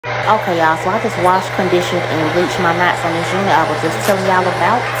Okay, y'all, so I just washed, conditioned, and bleached my knots on this unit I was just telling y'all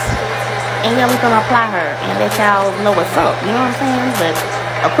about. And yeah, we're gonna apply her and let y'all know what's up, you know what I'm saying? But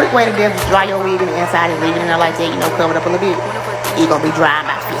a quick way to do is dry your wig on the inside and leave it in there like that, you know, cover it up a little bit. It's gonna be dry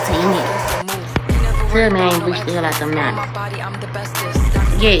in about 15 minutes. Tell me I ain't bleached the hell out them knots.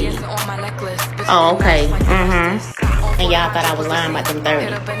 Yeah. Oh, okay. And y'all thought I was lying about them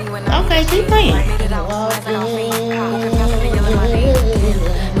 30. Okay, keep playing.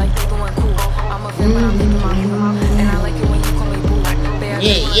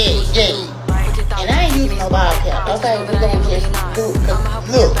 Yeah. And I ain't using no ball cap. Okay, we gonna just do it.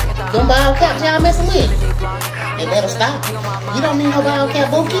 Look, them ball caps y'all messing with, they better stop. You don't need no ball cap,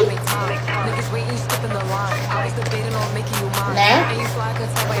 Bookie. Now,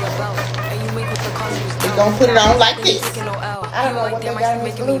 we gonna put it on like this. I don't know what they got in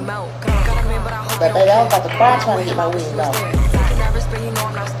this glue, but baby, I was about to cry trying to get my wig off.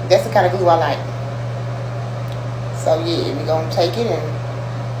 That's the kind of glue I like. So yeah, we gonna take it and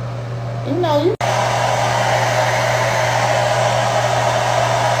you.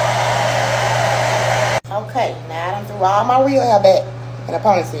 Okay, now I done threw all my real hair back in a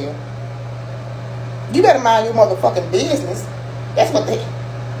ponytail. You better mind your motherfucking business. That's what they.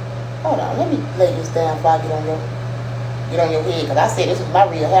 Hold on, let me lay this down before I get on your head, because I said this was my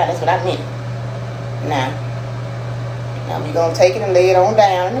real hair. That's what I meant. Now we gonna take it and lay it on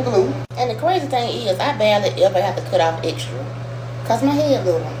down in the glue. And the crazy thing is, I barely ever have to cut off extra, cause my head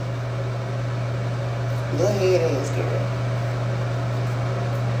little head ass girl.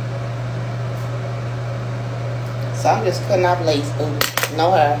 So I'm just cutting off lace, boo.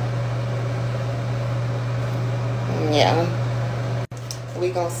 No hair. Yeah. We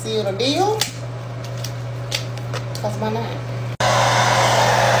gonna seal the deal. That's my name.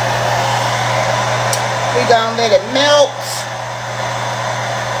 We gonna let it melt.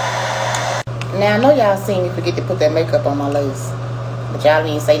 Now I know y'all seen me forget to put that makeup on my lace, but y'all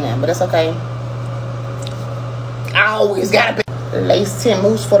didn't say nothing. But it's okay. I always gotta be lace 10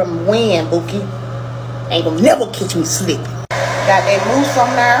 mousse for the win, Bookie. Ain't gonna never catch me slipping. Got that mousse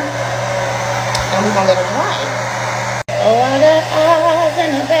on there, and we gonna let it dry. Oh, I got eyes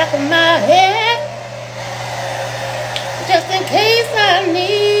in the back of my head, just in case I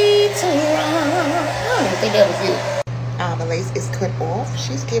need to run. I don't think that was it. The lace is cut off.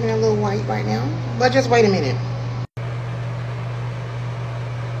 She's giving a little white right now, but just wait a minute.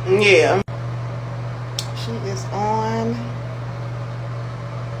 Yeah. She is on.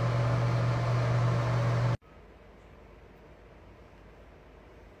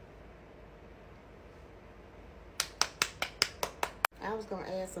 I was gonna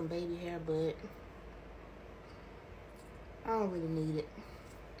add some baby hair, but I don't really need it.